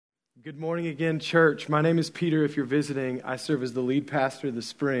Good morning again, church. My name is Peter. If you're visiting, I serve as the lead pastor of the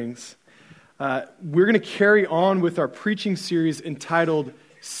Springs. We're going to carry on with our preaching series entitled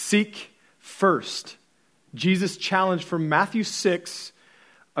Seek First. Jesus' challenge from Matthew 6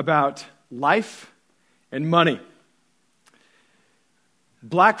 about life and money.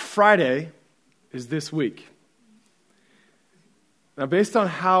 Black Friday is this week. Now, based on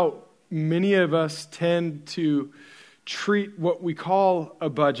how many of us tend to treat what we call a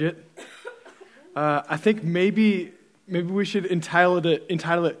budget, I think maybe we should entitle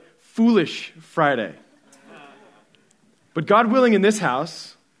it Foolish Friday. But God willing, in this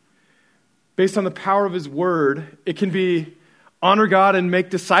house, based on the power of His Word, it can be Honor God and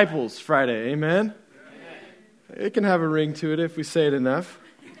Make Disciples Friday. Amen? It can have a ring to it if we say it enough.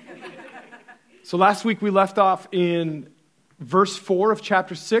 So last week we left off in verse 4 of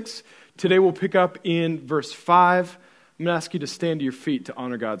chapter 6. Today we'll pick up in verse 5. I'm going to ask you to stand to your feet to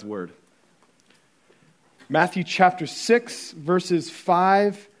honor God's Word. Matthew chapter 6, verses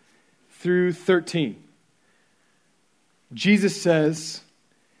 5 through 13. Jesus says,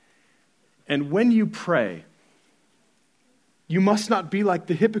 "And when you pray, you must not be like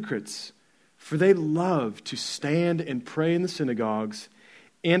the hypocrites, for they love to stand and pray in the synagogues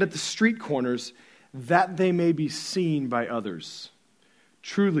and at the street corners, that they may be seen by others.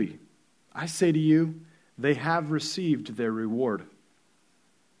 Truly, I say to you, they have received their reward.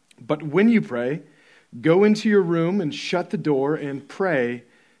 But when you pray, go into your room and shut the door and pray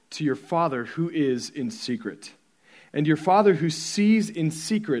to your Father who is in secret. And your Father who sees in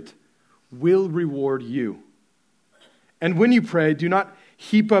secret will reward you. And when you pray, do not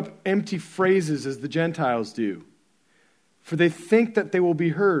heap up empty phrases as the Gentiles do, for they think that they will be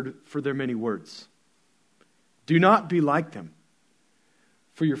heard for their many words. Do not be like them,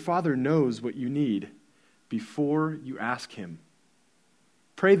 for your Father knows what you need before you ask Him.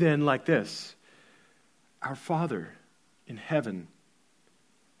 Pray then like this: Our Father in heaven,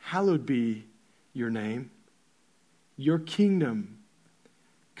 hallowed be your name. Your kingdom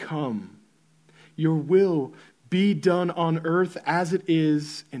come. Your will be done on earth as it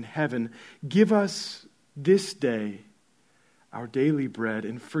is in heaven. Give us this day our daily bread,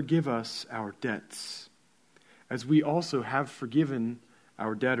 and forgive us our debts, as we also have forgiven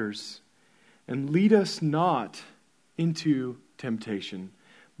our debtors. And lead us not into temptation,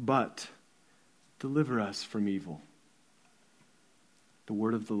 but deliver us from evil." The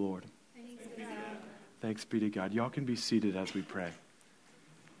word of the Lord. Thanks be to God. Y'all can be seated as we pray.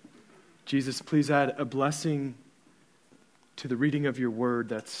 Jesus, please add a blessing to the reading of your word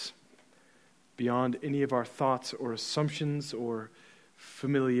that's beyond any of our thoughts or assumptions or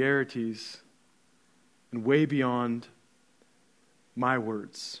familiarities, and way beyond my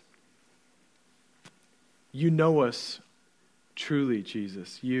words. You know us truly,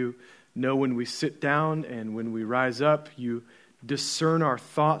 Jesus. You know when we sit down and when we rise up. You discern our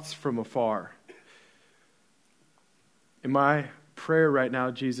thoughts from afar. And my prayer right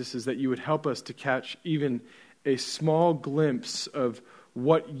now, Jesus, is that you would help us to catch even a small glimpse of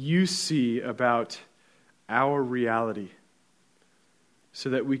what you see about our reality, so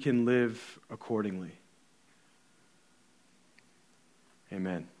that we can live accordingly.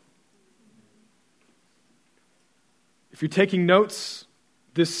 Amen. If you're taking notes,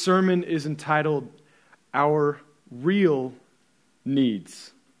 this sermon is entitled Our Real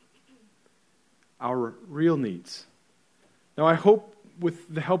Needs. Our real needs. Now, I hope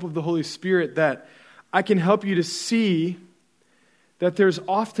with the help of the Holy Spirit that I can help you to see that there's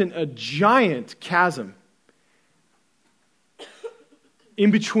often a giant chasm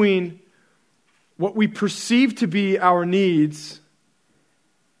in between what we perceive to be our needs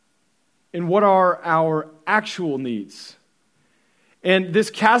and what are our actual needs. And this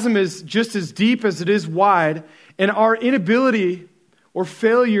chasm is just as deep as it is wide, and our inability or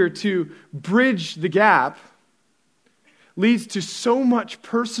failure to bridge the gap leads to so much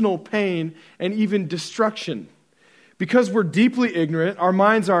personal pain and even destruction. Because we're deeply ignorant, our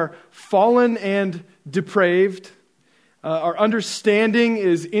minds are fallen and depraved, our understanding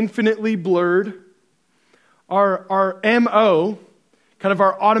is infinitely blurred, our MO, kind of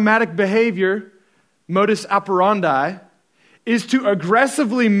our automatic behavior, modus operandi, is to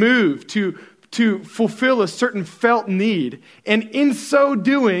aggressively move to fulfill a certain felt need. And in so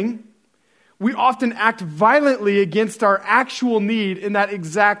doing, we often act violently against our actual need in that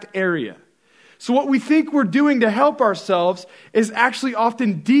exact area. So what we think we're doing to help ourselves is actually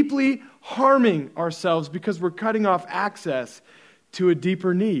often deeply harming ourselves, because we're cutting off access to a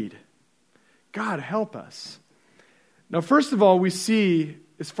deeper need. God help us. Now, first of all, we see,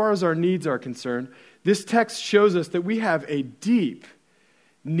 as far as our needs are concerned, this text shows us that we have a deep,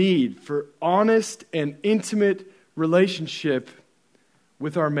 need for honest and intimate relationship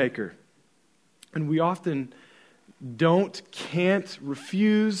with our Maker. And we often can't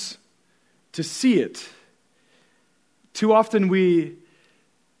refuse to see it. Too often we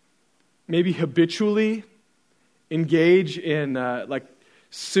maybe habitually engage in like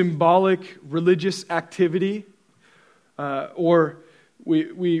symbolic religious activity, or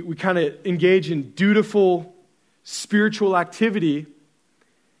we kind of engage in dutiful spiritual activity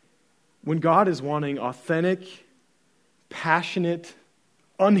when God is wanting authentic, passionate,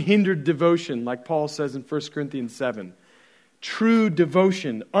 unhindered devotion, like Paul says in 1 Corinthians 7. True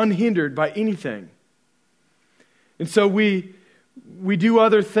devotion, unhindered by anything. And so we do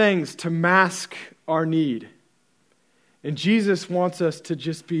other things to mask our need. And Jesus wants us to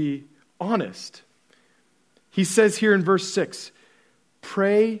just be honest. He says here in verse 6,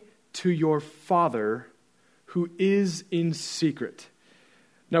 pray to your Father who is in secret.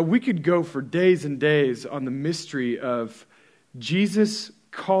 Now, we could go for days and days on the mystery of Jesus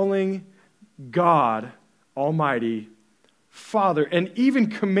calling God Almighty Father, and even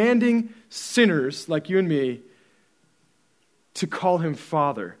commanding sinners like you and me to call him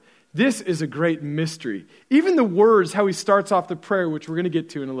Father. This is a great mystery. Even the words, how he starts off the prayer, which we're going to get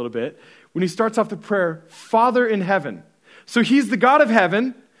to in a little bit, when he starts off the prayer, Father in heaven. So he's the God of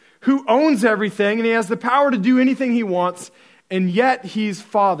heaven who owns everything, and he has the power to do anything he wants, and yet he's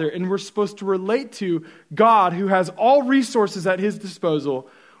Father, and we're supposed to relate to God, who has all resources at his disposal,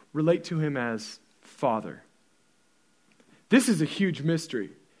 relate to him as Father. This is a huge mystery.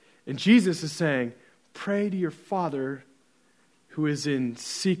 And Jesus is saying, pray to your Father who is in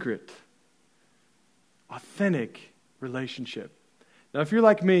secret. Authentic relationship. Now, if you're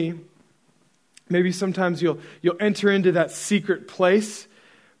like me, maybe sometimes you'll enter into that secret place,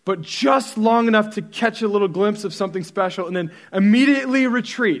 but just long enough to catch a little glimpse of something special and then immediately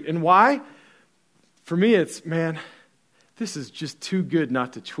retreat. And why? For me, it's, man, this is just too good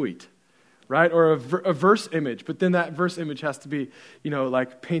not to tweet, right? Or a verse image, but then that verse image has to be,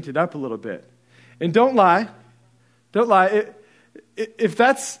 like painted up a little bit. And don't lie.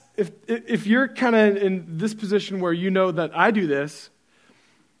 If you're kind of in this position where you know that I do this,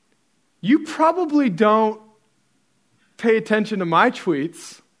 you probably don't pay attention to my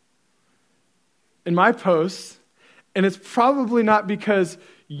tweets and my posts, and it's probably not because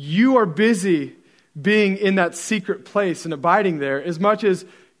you are busy being in that secret place and abiding there as much as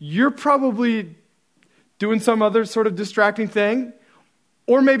you're probably doing some other sort of distracting thing,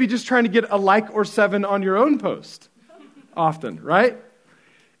 or maybe just trying to get a like or 7 on your own post often, right?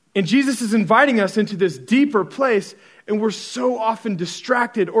 And Jesus is inviting us into this deeper place, and we're so often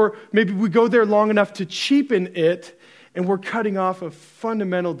distracted, or maybe we go there long enough to cheapen it, and we're cutting off a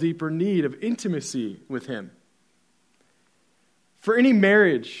fundamental, deeper need of intimacy with him. For any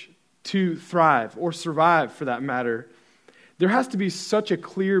marriage to thrive, or survive for that matter, there has to be such a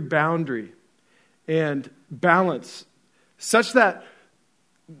clear boundary and balance, such that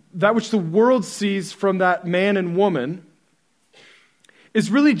which the world sees from that man and woman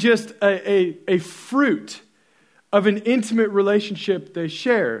is really just a fruit of an intimate relationship they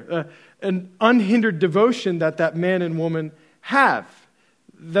share, an unhindered devotion that man and woman have,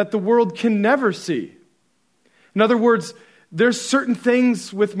 that the world can never see. In other words, there's certain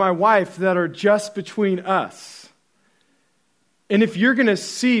things with my wife that are just between us. And if you're going to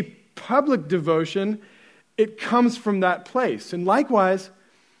see public devotion, it comes from that place. And likewise,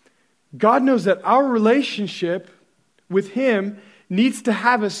 God knows that our relationship with him needs to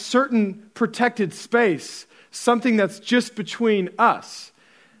have a certain protected space, something that's just between us.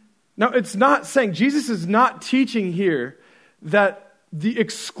 Now, it's not saying, Jesus is not teaching here that the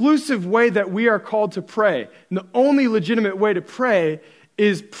exclusive way that we are called to pray, and the only legitimate way to pray,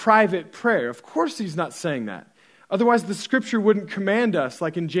 is private prayer. Of course he's not saying that. Otherwise, the scripture wouldn't command us,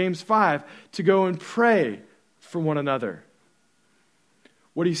 like in James 5, to go and pray for one another.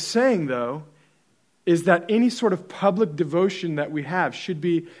 What he's saying, though, is that any sort of public devotion that we have should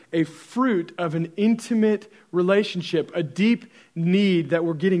be a fruit of an intimate relationship, a deep need that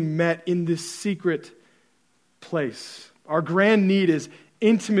we're getting met in this secret place. Our grand need is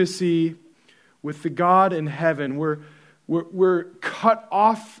intimacy with the God in heaven. We're cut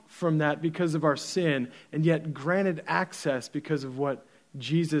off from that because of our sin, and yet granted access because of what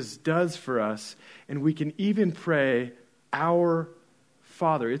Jesus does for us. And we can even pray, our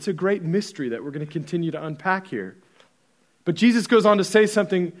Father. It's a great mystery that we're going to continue to unpack here. But Jesus goes on to say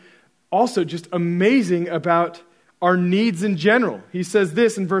something also just amazing about our needs in general. He says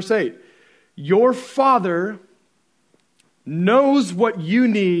this in verse 8, your Father knows what you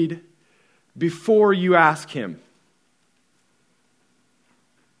need before you ask him.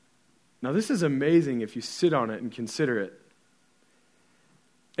 Now, this is amazing if you sit on it and consider it.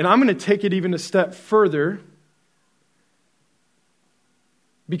 And I'm going to take it even a step further,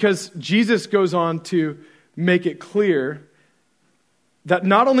 because Jesus goes on to make it clear that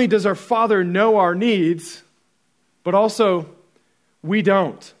not only does our Father know our needs, but also we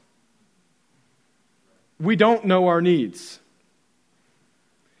don't. We don't know our needs.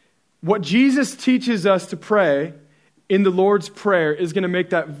 What Jesus teaches us to pray in the Lord's Prayer is going to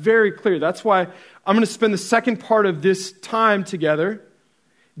make that very clear. That's why I'm going to spend the second part of this time together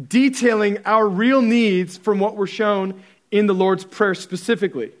detailing our real needs from what were shown in the Lord's Prayer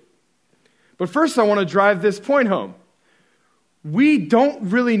specifically. But first, I want to drive this point home. We don't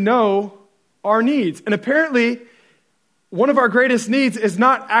really know our needs. And apparently, one of our greatest needs is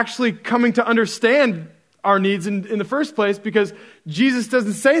not actually coming to understand our needs in the first place, because Jesus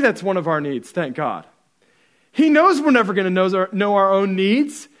doesn't say that's one of our needs, thank God. He knows we're never going to know our own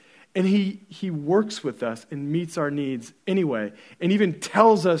needs, and he works with us and meets our needs anyway, and even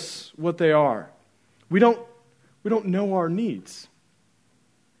tells us what they are. We don't know our needs.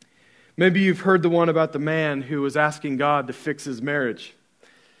 Maybe you've heard the one about the man who was asking God to fix his marriage.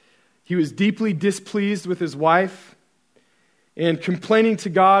 He was deeply displeased with his wife and complaining to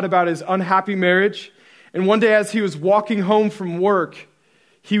God about his unhappy marriage. And one day as he was walking home from work,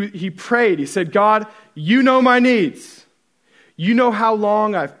 he prayed. He said, God, you know my needs. You know how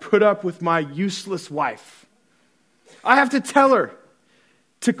long I've put up with my useless wife. I have to tell her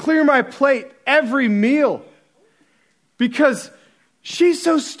to clear my plate every meal because she's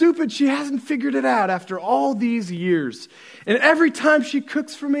so stupid she hasn't figured it out after all these years. And every time she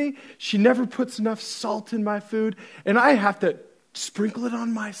cooks for me, she never puts enough salt in my food, and I have to sprinkle it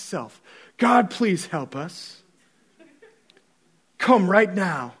on myself. God, please help us. Come right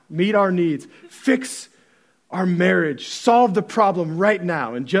now, meet our needs, fix our marriage, solve the problem right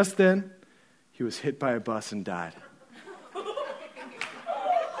now. And just then, he was hit by a bus and died.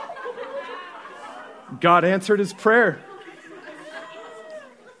 God answered his prayer.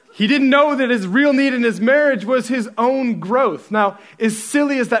 He didn't know that his real need in his marriage was his own growth. Now, as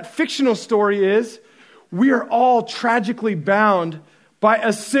silly as that fictional story is, we are all tragically bound by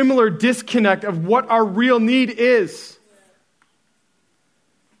a similar disconnect of what our real need is.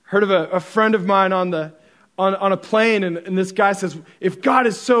 Heard of a friend of mine on a plane, and this guy says, if God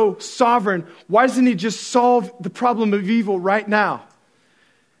is so sovereign, why doesn't he just solve the problem of evil right now?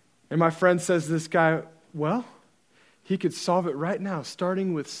 And my friend says to this guy, well, he could solve it right now,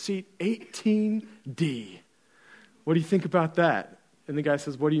 starting with seat 18D. What do you think about that? And the guy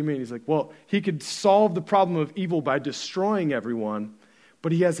says, what do you mean? He's like, well, he could solve the problem of evil by destroying everyone,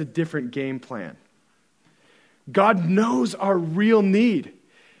 but he has a different game plan. God knows our real need,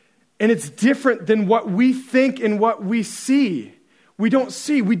 and it's different than what we think and what we see. We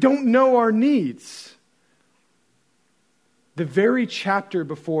don't know our needs. The very chapter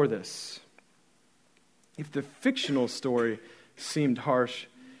before this, if the fictional story seemed harsh,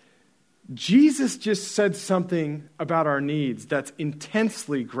 Jesus just said something about our needs that's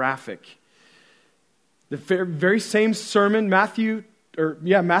intensely graphic. The very same sermon, Matthew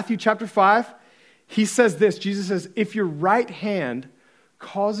chapter 5, he says this. Jesus says, if your right hand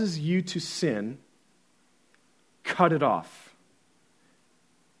causes you to sin, cut it off.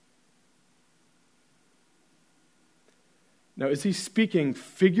 Now, is he speaking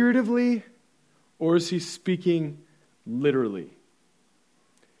figuratively or is he speaking literally?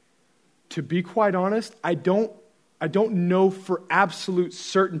 To be quite honest, I don't know for absolute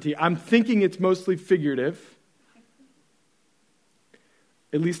certainty. I'm thinking it's mostly figurative.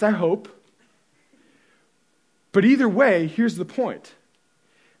 At least I hope. But either way, here's the point.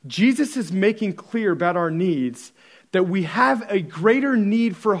 Jesus is making clear about our needs that we have a greater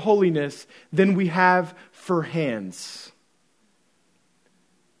need for holiness than we have for hands.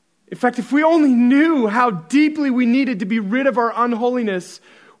 In fact, if we only knew how deeply we needed to be rid of our unholiness,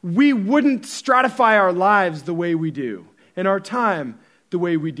 we wouldn't stratify our lives the way we do, and our time the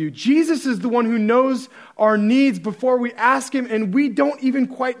way we do. Jesus is the one who knows our needs before we ask him, and we don't even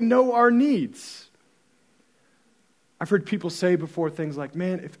quite know our needs. I've heard people say before things like,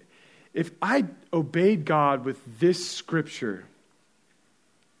 man, if I obeyed God with this scripture,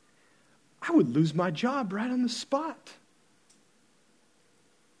 I would lose my job right on the spot.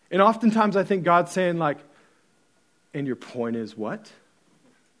 And oftentimes I think God's saying like, and your point is what?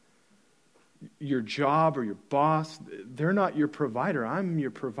 Your job or your boss, they're not your provider. I'm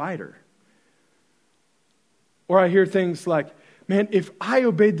your provider. Or I hear things like, man, if I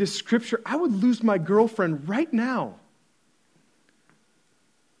obeyed this scripture, I would lose my girlfriend right now.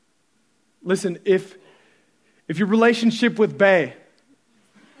 Listen, if your relationship with Bae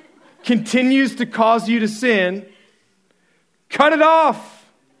continues to cause you to sin, cut it off.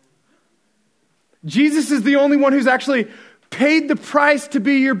 Jesus is the only one who's actually paid the price to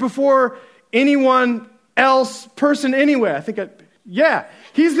be here before anyone else, person anyway.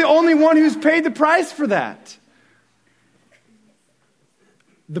 He's the only one who's paid the price for that.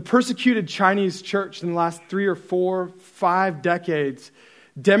 The persecuted Chinese church in the last 3 or 4, 5 decades,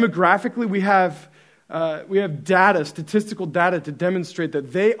 demographically we have data, statistical data to demonstrate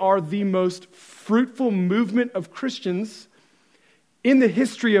that they are the most fruitful movement of Christians in the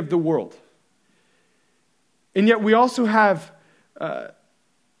history of the world. And yet we also have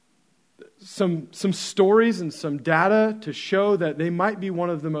some stories and some data to show that they might be one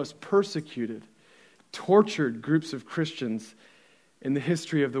of the most persecuted, tortured groups of Christians in the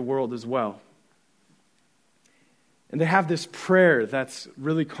history of the world as well. And they have this prayer that's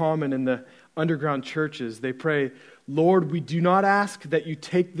really common in the underground churches. They pray, "Lord, we do not ask that you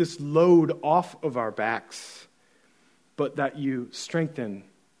take this load off of our backs, but that you strengthen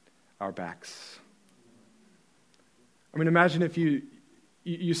our backs." I mean, imagine if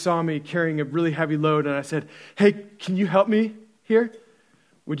you saw me carrying a really heavy load and I said, "Hey, can you help me here?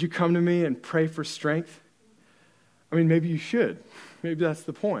 Would you come to me and pray for strength?" I mean, maybe you should. Maybe that's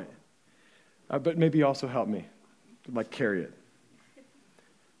the point. But maybe also help me, like carry it.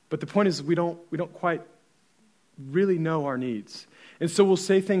 But the point is we don't quite really know our needs. And so we'll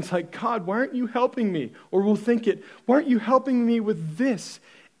say things like, "God, why aren't you helping me?" Or we'll think it, "Why aren't you helping me with this?"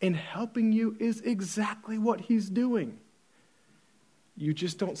 And helping you is exactly what he's doing. You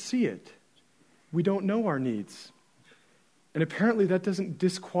just don't see it. We don't know our needs. And apparently that doesn't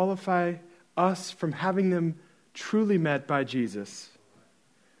disqualify us from having them truly met by Jesus.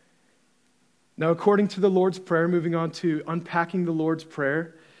 Now, according to the Lord's Prayer, moving on to unpacking the Lord's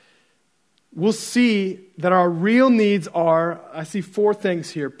Prayer, we'll see that our real needs are, I see 4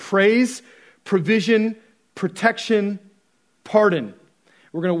 things here: praise, provision, protection, pardon.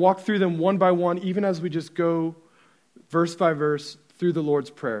 We're going to walk through them one by one, even as we just go verse by verse through the Lord's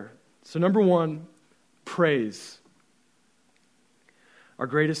Prayer. So number 1, praise. Our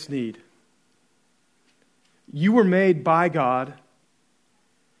greatest need. You were made by God,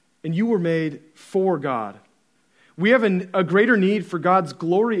 and you were made for God. We have a greater need for God's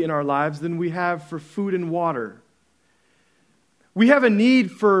glory in our lives than we have for food and water. We have a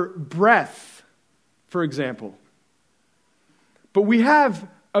need for breath, for example. But we have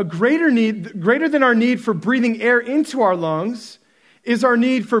a greater need, greater than our need for breathing air into our lungs, is our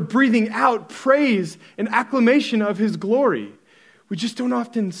need for breathing out praise and acclamation of His glory. We just don't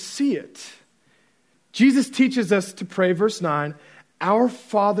often see it. Jesus teaches us to pray, verse 9, "Our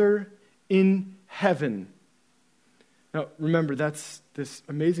Father in heaven." Now, remember, that's this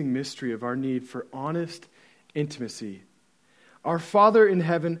amazing mystery of our need for honest intimacy. Our Father in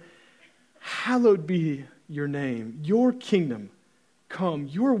heaven, hallowed be your name. Your kingdom come.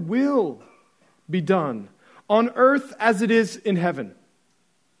 Your will be done on earth as it is in heaven.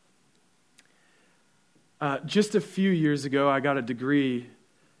 Just a few years ago, I got a degree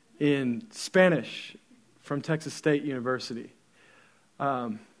in Spanish from Texas State University.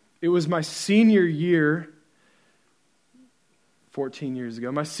 It was my senior year, 14 years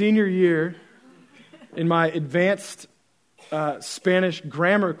ago, my senior year in my advanced Spanish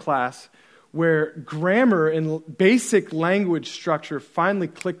grammar class, where grammar and basic language structure finally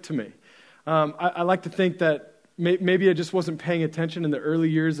clicked to me. I like to think that maybe I just wasn't paying attention in the early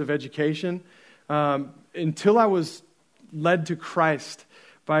years of education until I was led to Christ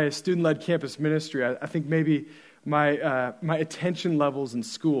by a student-led campus ministry. I think maybe my attention levels in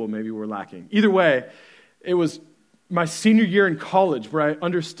school maybe were lacking. Either way, it was my senior year in college where I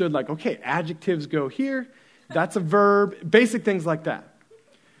understood, like, okay, adjectives go here, that's a verb, basic things like that.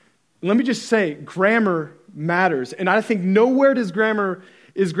 Let me just say, grammar matters. And I think nowhere is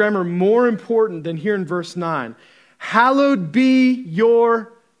grammar more important than here in verse 9. Hallowed be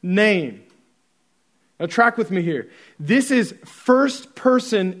your name. Now track with me here. This is first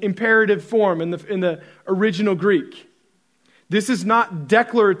person imperative form in the original Greek. This is not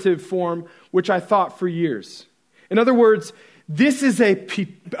declarative form, which I thought for years. In other words, this is a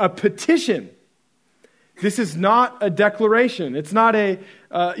petition. This is not a declaration. It's not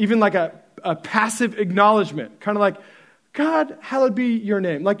even like a passive acknowledgement. Kind of like, God, hallowed be your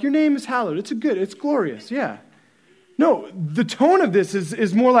name. Like, your name is hallowed. It's glorious, yeah. No, the tone of this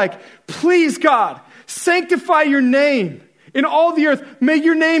is more like, please, God, sanctify your name in all the earth. May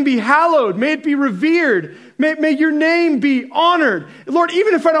your name be hallowed. May it be revered. May your name be honored. Lord,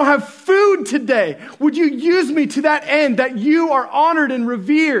 even if I don't have food today, would you use me to that end, that you are honored and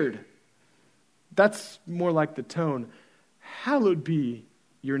revered? That's more like the tone. Hallowed be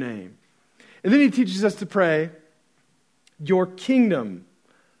your name. And then he teaches us to pray, your kingdom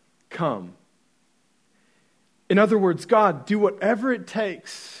come. In other words, God, do whatever it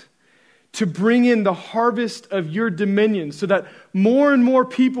takes to bring in the harvest of your dominion so that more and more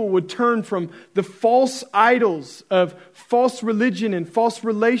people would turn from the false idols of false religion and false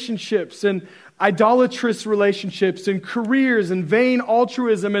relationships and idolatrous relationships and careers and vain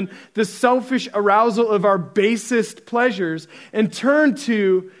altruism and the selfish arousal of our basest pleasures and turn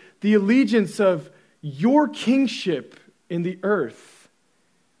to the allegiance of your kingship in the earth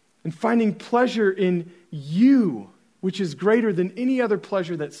and finding pleasure in you, which is greater than any other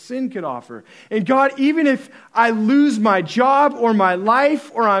pleasure that sin could offer. And God, even if I lose my job or my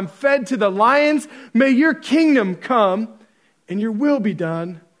life or I'm fed to the lions, may your kingdom come and your will be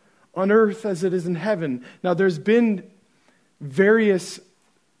done on earth as it is in heaven. Now, there's been various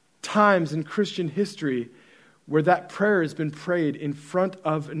times in Christian history where that prayer has been prayed in front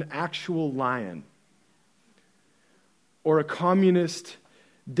of an actual lion or a communist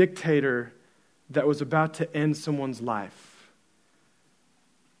dictator that was about to end someone's life.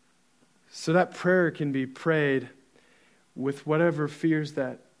 So that prayer can be prayed with whatever fears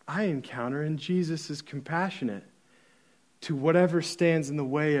that I encounter, and Jesus is compassionate to whatever stands in the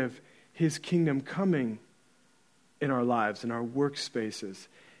way of his kingdom coming in our lives, in our workspaces.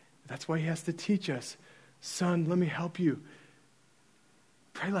 That's why he has to teach us, son, let me help you.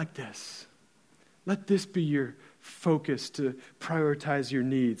 Pray like this. Let this be your focus to prioritize your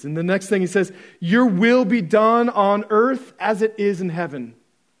needs. And the next thing he says, your will be done on earth as it is in heaven.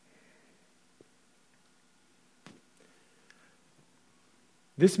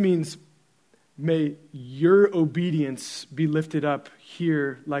 This means may your obedience be lifted up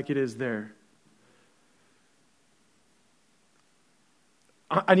here like it is there.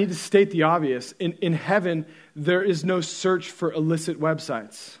 I need to state the obvious. In heaven, there is no search for illicit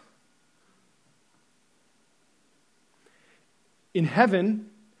websites. In heaven,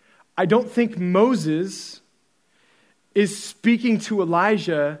 I don't think Moses is speaking to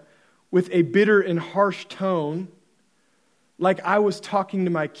Elijah with a bitter and harsh tone like I was talking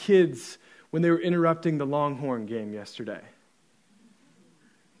to my kids when they were interrupting the Longhorn game yesterday.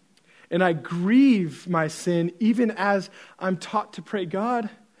 And I grieve my sin even as I'm taught to pray, God,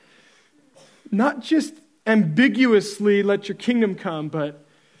 not just ambiguously let your kingdom come, but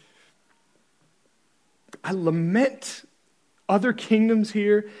I lament other kingdoms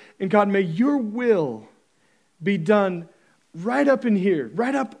here. And God, may your will be done right up in here,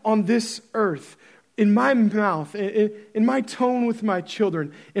 right up on this earth, in my mouth, in my tone with my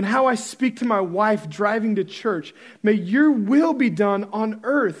children, in how I speak to my wife driving to church. May your will be done on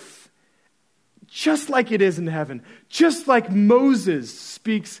earth, just like it is in heaven. Just like Moses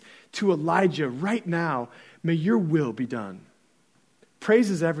speaks to Elijah right now, may your will be done. Praise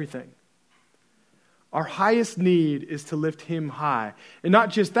is everything. Our highest need is to lift him high. And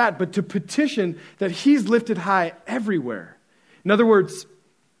not just that, but to petition that he's lifted high everywhere. In other words,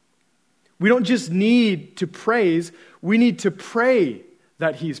 we don't just need to praise, we need to pray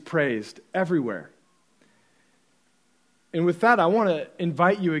that he's praised everywhere. And with that, I want to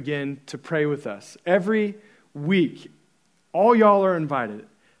invite you again to pray with us. Every week, all y'all are invited.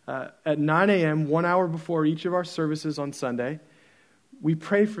 At 9 a.m., 1 hour before each of our services on Sunday, we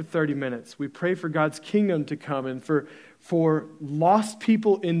pray for 30 minutes. We pray for God's kingdom to come and for lost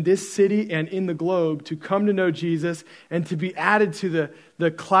people in this city and in the globe to come to know Jesus and to be added to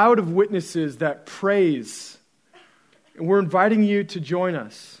the cloud of witnesses that praise. And we're inviting you to join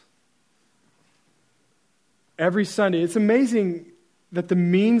us every Sunday. It's amazing that the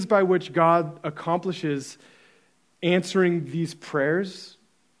means by which God accomplishes answering these prayers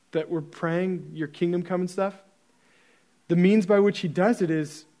that we're praying, your kingdom come and stuff, the means by which he does it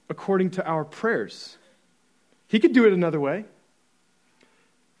is according to our prayers. He could do it another way.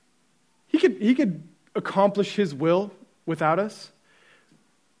 He could accomplish his will without us,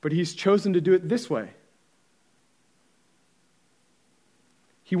 but he's chosen to do it this way.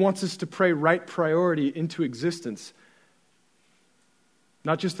 He wants us to pray right priority into existence,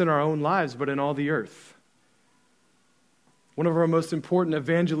 not just in our own lives, but in all the earth. One of our most important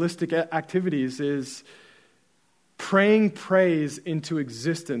evangelistic activities is praying praise into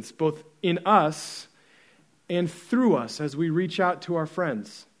existence, both in us and through us as we reach out to our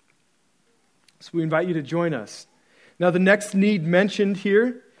friends. So we invite you to join us. Now, the next need mentioned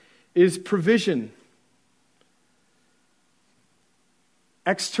here is provision.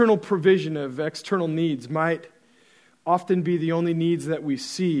 External provision of external needs might often be the only needs that we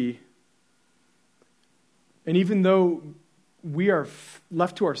see. And even though we are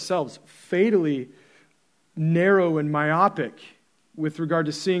left to ourselves, fatally narrow and myopic with regard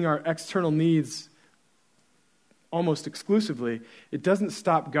to seeing our external needs almost exclusively, it doesn't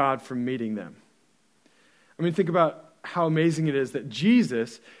stop God from meeting them. I mean, think about how amazing it is that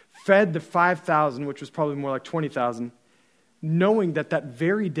Jesus fed the 5,000, which was probably more like 20,000, knowing that that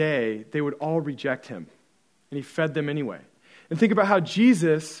very day they would all reject him. And he fed them anyway. And think about how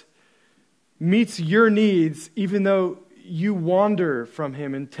Jesus meets your needs even though you wander from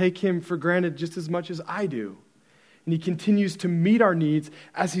him and take him for granted just as much as I do. And he continues to meet our needs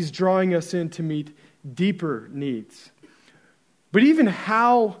as he's drawing us in to meet deeper needs. But even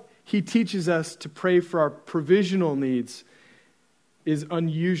how he teaches us to pray for our provisional needs is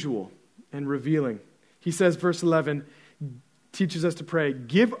unusual and revealing. He says, verse 11, teaches us to pray,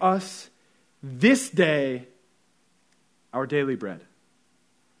 "Give us this day our daily bread."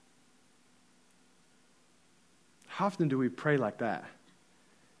 How often do we pray like that?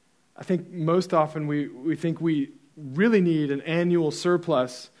 I think most often we think we really need an annual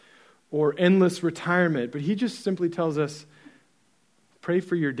surplus or endless retirement, but he just simply tells us, pray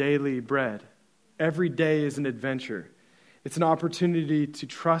for your daily bread. Every day is an adventure. It's an opportunity to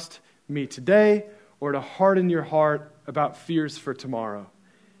trust me today or to harden your heart about fears for tomorrow.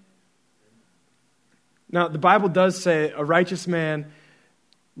 Now, the Bible does say a righteous man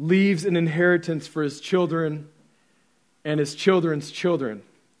leaves an inheritance for his children and his children's children.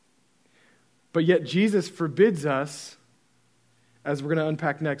 But yet Jesus forbids us, as we're going to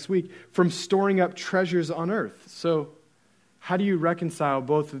unpack next week, from storing up treasures on earth. So how do you reconcile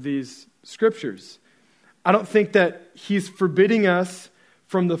both of these scriptures? I don't think that he's forbidding us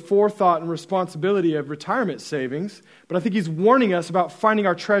from the forethought and responsibility of retirement savings, but I think he's warning us about finding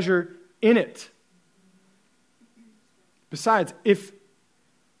our treasure in it. Besides, if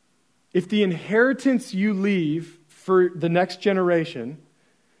the inheritance you leave for the next generation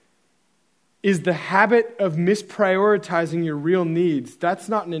is the habit of misprioritizing your real needs, that's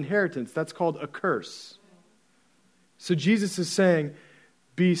not an inheritance. That's called a curse. So Jesus is saying,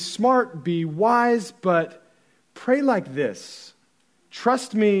 be smart, be wise, but pray like this.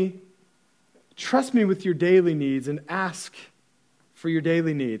 Trust me with your daily needs and ask for your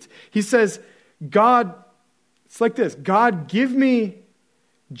daily needs. He says, God, it's like this, God, give me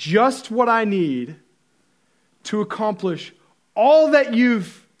just what I need to accomplish all that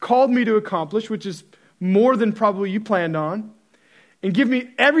you've called me to accomplish, which is more than probably you planned on, and give me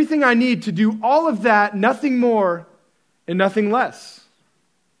everything I need to do all of that, nothing more and nothing less.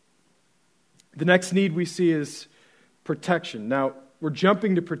 The next need we see is protection. Now, we're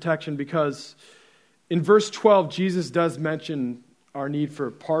jumping to protection because in verse 12, Jesus does mention our need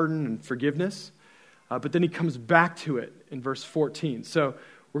for pardon and forgiveness, but then he comes back to it in verse 14. So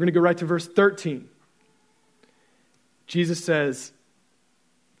we're going to go right to verse 13. Jesus says,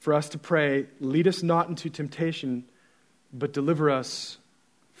 for us to pray, lead us not into temptation, but deliver us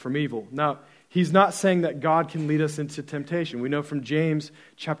from evil. Now, he's not saying that God can lead us into temptation. We know from James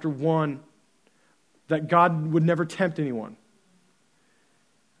chapter 1 that God would never tempt anyone.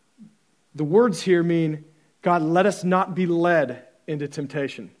 The words here mean, God, let us not be led into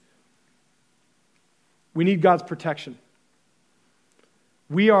temptation. We need God's protection.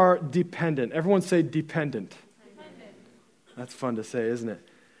 We are dependent. Everyone say dependent. That's fun to say, isn't it?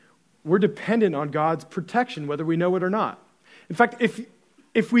 We're dependent on God's protection, whether we know it or not. In fact,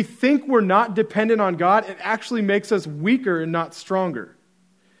 if we think we're not dependent on God, it actually makes us weaker and not stronger.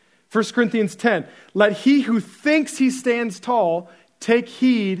 1 Corinthians 10, let he who thinks he stands tall take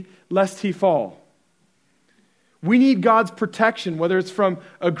heed lest he fall. We need God's protection, whether it's from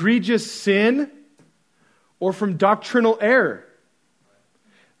egregious sin or from doctrinal error.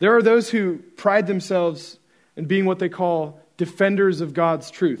 There are those who pride themselves in being what they call defenders of God's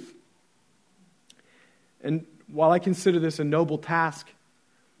truth. And while I consider this a noble task,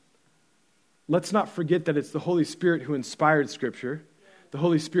 let's not forget that it's the Holy Spirit who inspired Scripture. The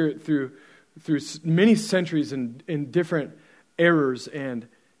Holy Spirit through many centuries in different errors and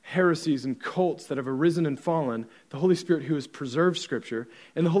heresies and cults that have arisen and fallen, the Holy Spirit who has preserved Scripture,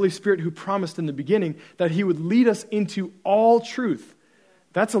 and the Holy Spirit who promised in the beginning that he would lead us into all truth.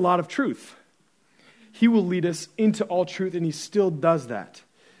 That's a lot of truth. He will lead us into all truth, and he still does that.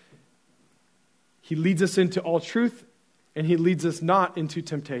 He leads us into all truth, and he leads us not into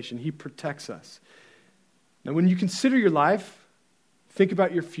temptation. He protects us. Now, when you consider your life, think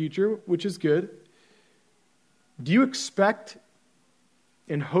about your future, which is good. Do you expect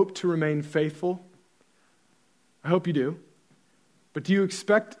and hope to remain faithful? I hope you do. But do you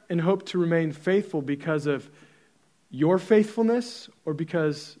expect and hope to remain faithful because of your faithfulness or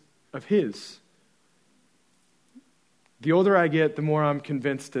because of his? The older I get, the more I'm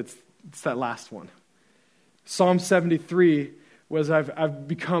convinced it's that last one. Psalm 73, as I've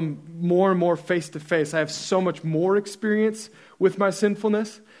become more and more face to face, I have so much more experience with my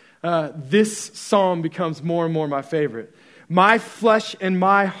sinfulness. This psalm becomes more and more my favorite. My flesh and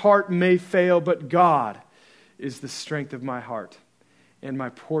my heart may fail, but God is the strength of my heart and my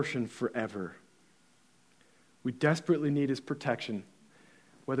portion forever. We desperately need His protection,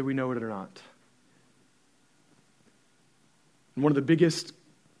 whether we know it or not. And one of the biggest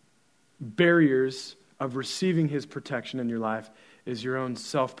barriers of receiving His protection in your life is your own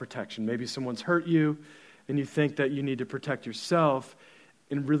self-protection. Maybe someone's hurt you, and you think that you need to protect yourself,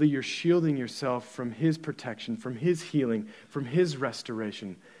 and really you're shielding yourself from His protection, from His healing, from His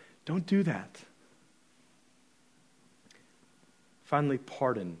restoration. Don't do that. Finally,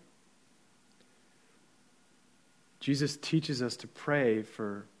 pardon. Jesus teaches us to pray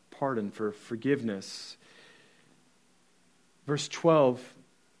for pardon, for forgiveness. Verse 12,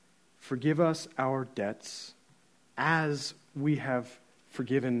 forgive us our debts as we have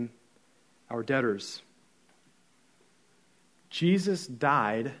forgiven our debtors. Jesus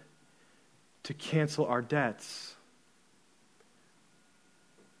died to cancel our debts.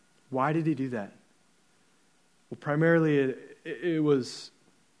 Why did He do that? Well, primarily it was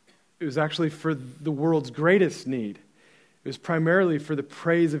actually for the world's greatest need. It was primarily for the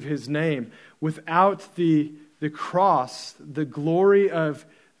praise of His name. Without the cross, the glory of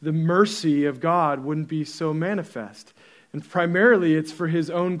the mercy of God wouldn't be so manifest. And primarily it's for His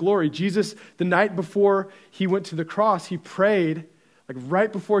own glory. Jesus, the night before He went to the cross, He prayed, like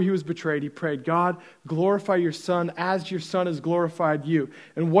right before He was betrayed, He prayed, God, glorify your Son as your Son has glorified you.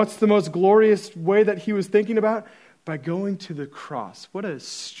 And what's the most glorious way that He was thinking about? By going to the cross. What a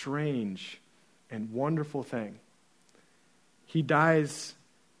strange and wonderful thing. He dies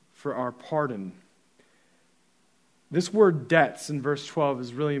for our pardon. This word debts in verse 12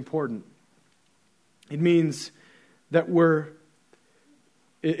 is really important. It means that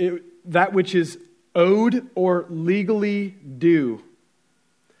that which is owed or legally due.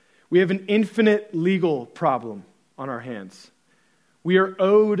 We have an infinite legal problem on our hands. We are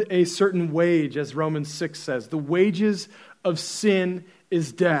owed a certain wage, as Romans 6 says. The wages of sin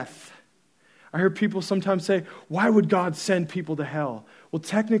is death. I hear people sometimes say, why would God send people to hell? Well,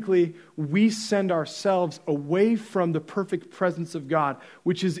 technically, we send ourselves away from the perfect presence of God,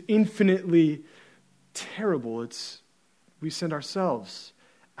 which is infinitely terrible. We send ourselves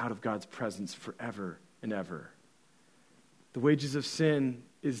out of God's presence forever and ever. The wages of sin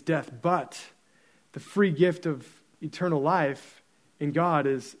is death, but the free gift of eternal life in God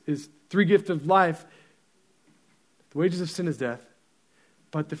is free gift of life. The wages of sin is death,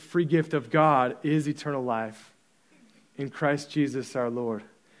 but the free gift of God is eternal life in Christ Jesus our Lord.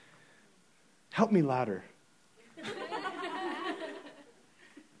 Help me louder.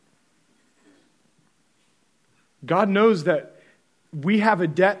 God knows that we have a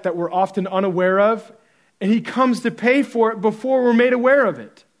debt that we're often unaware of, and He comes to pay for it before we're made aware of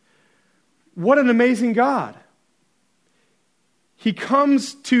it. What an amazing God. He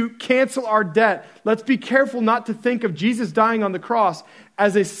comes to cancel our debt. Let's be careful not to think of Jesus dying on the cross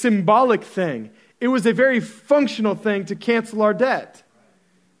as a symbolic thing. It was a very functional thing to cancel our debt.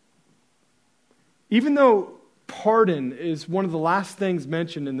 Even though pardon is one of the last things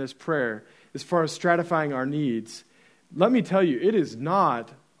mentioned in this prayer as far as stratifying our needs, let me tell you, it is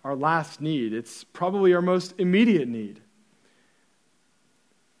not our last need. It's probably our most immediate need.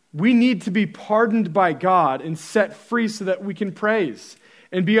 We need to be pardoned by God and set free so that we can praise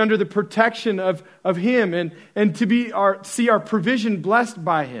and be under the protection of Him and to see our provision blessed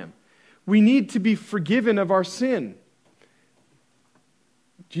by Him. We need to be forgiven of our sin.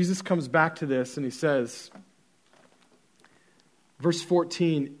 Jesus comes back to this and He says, verse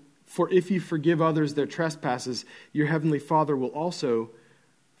 14, for if you forgive others their trespasses, your heavenly Father will also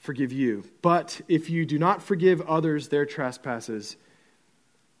forgive you. But if you do not forgive others their trespasses,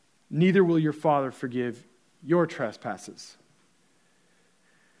 neither will your Father forgive your trespasses.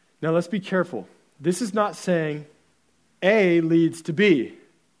 Now let's be careful. This is not saying A leads to B.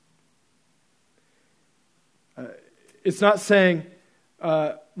 It's not saying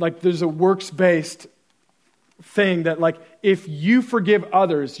like there's a works-based thing that like if you forgive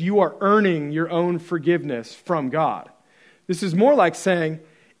others, you are earning your own forgiveness from God. This is more like saying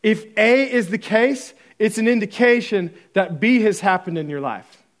if A is the case, it's an indication that B has happened in your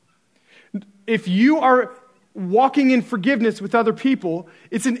life. If you are walking in forgiveness with other people,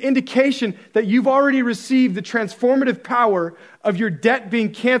 it's an indication that you've already received the transformative power of your debt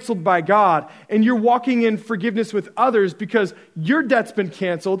being canceled by God, and you're walking in forgiveness with others because your debt's been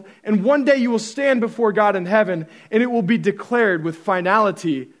canceled, and one day you will stand before God in heaven, and it will be declared with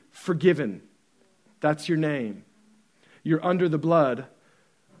finality, forgiven. That's your name. You're under the blood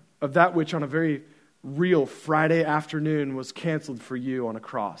of that which on a very real Friday afternoon was canceled for you on a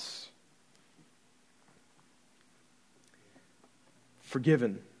cross.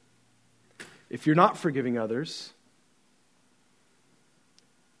 Forgiven. If you're not forgiving others,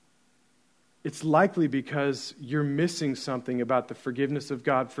 it's likely because you're missing something about the forgiveness of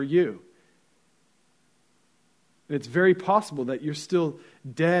God for you. And it's very possible that you're still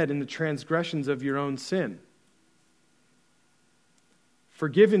dead in the transgressions of your own sin.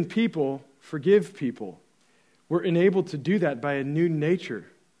 Forgiven people forgive people. We're enabled to do that by a new nature.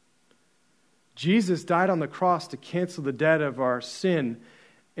 Jesus died on the cross to cancel the debt of our sin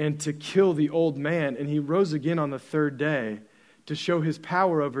and to kill the old man, and he rose again on the third day to show his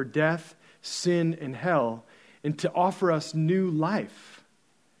power over death, sin, and hell, and to offer us new life.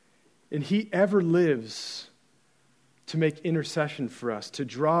 And he ever lives to make intercession for us, to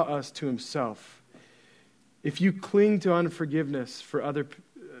draw us to himself. If you cling to unforgiveness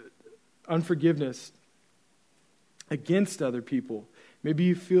against other people, maybe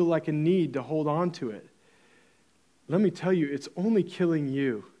you feel like a need to hold on to it. Let me tell you, it's only killing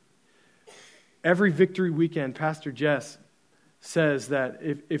you. Every Victory Weekend, Pastor Jess says that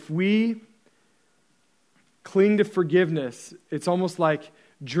if we cling to forgiveness, it's almost like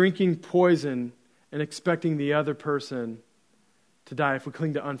drinking poison and expecting the other person to die. If we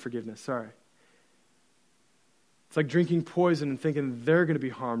cling to unforgiveness, It's like drinking poison and thinking they're going to be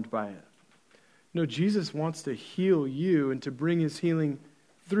harmed by it. No, Jesus wants to heal you and to bring his healing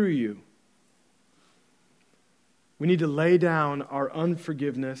through you. We need to lay down our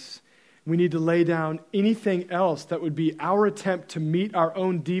unforgiveness. We need to lay down anything else that would be our attempt to meet our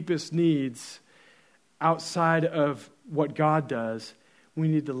own deepest needs outside of what God does. We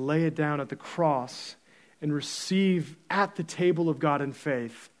need to lay it down at the cross and receive at the table of God in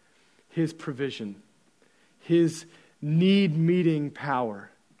faith his provision, his need-meeting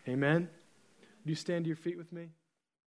power. Amen? Would you stand to your feet with me?